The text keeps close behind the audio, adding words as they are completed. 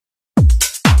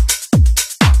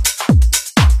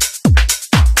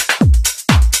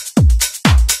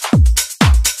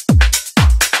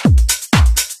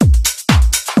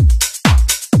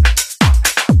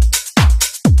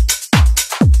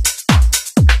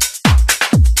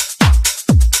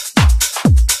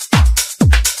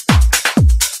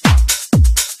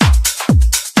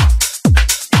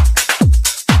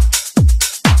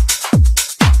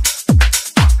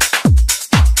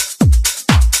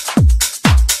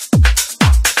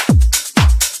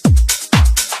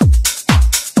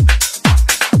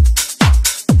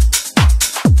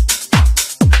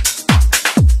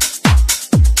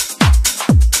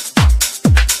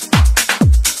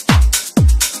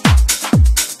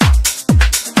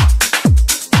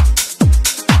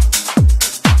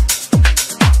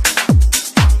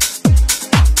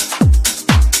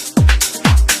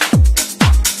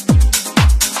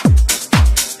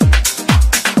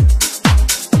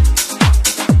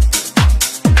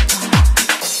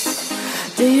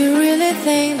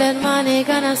think that money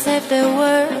gonna save the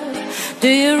world? Do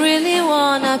you really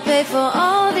wanna pay for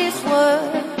all this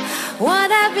work?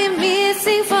 What I've been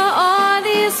missing for all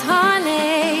this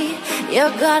honey,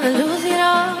 you're gonna lose it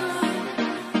all.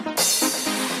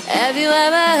 Have you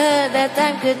ever heard that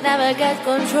time could never get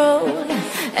controlled?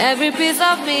 Every piece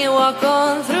of me walk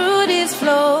on through this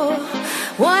floor.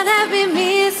 What I've been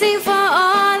missing for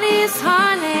all this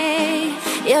honey,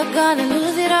 you're gonna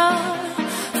lose it all.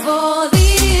 For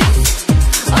this,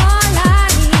 all I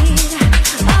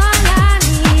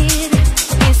need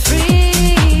is free.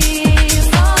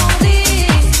 For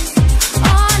this,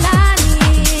 all I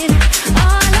need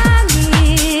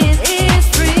is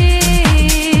free.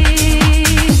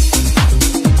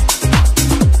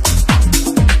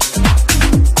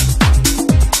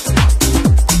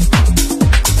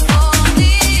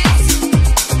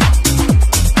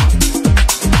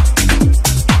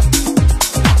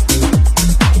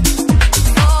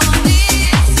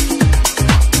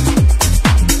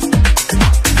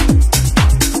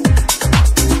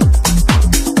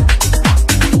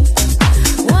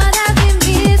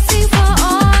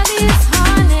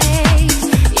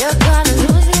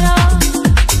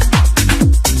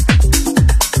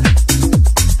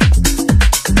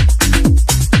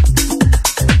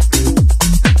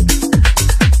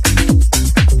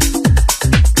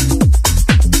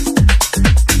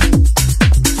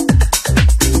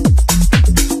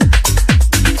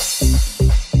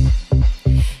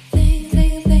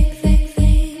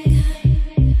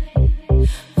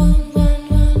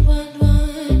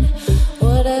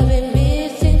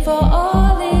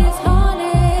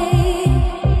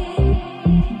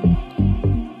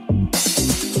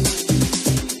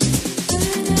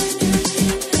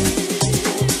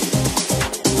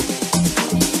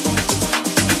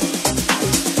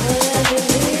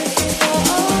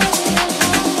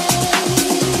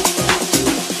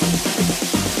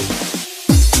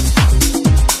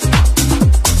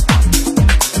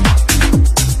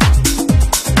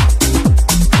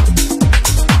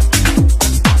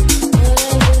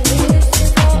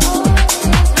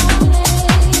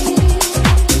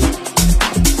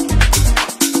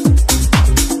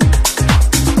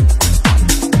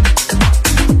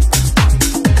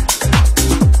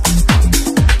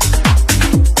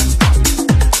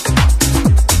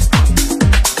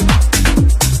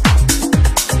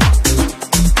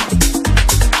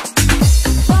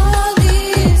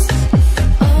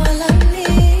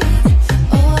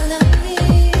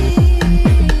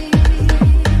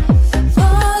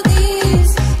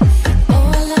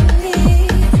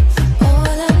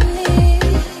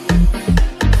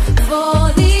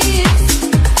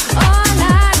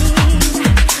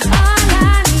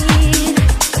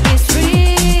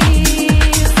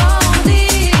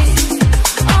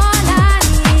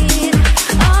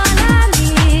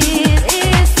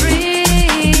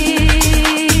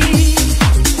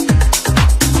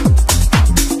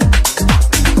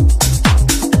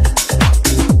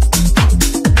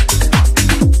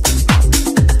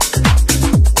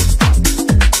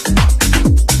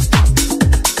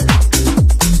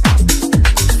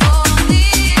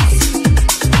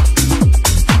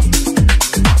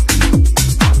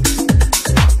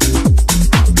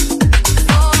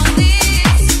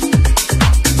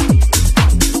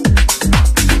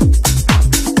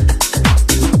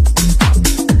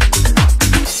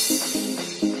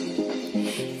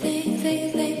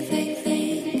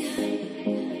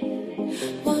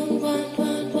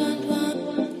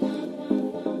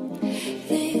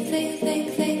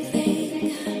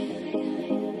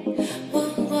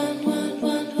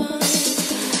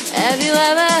 Have you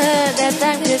ever heard that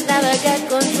time could never get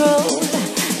control?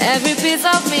 Every piece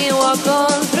of me walk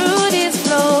on through this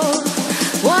floor.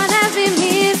 What have been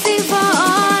missing for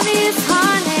all this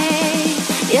honey?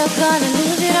 You're gonna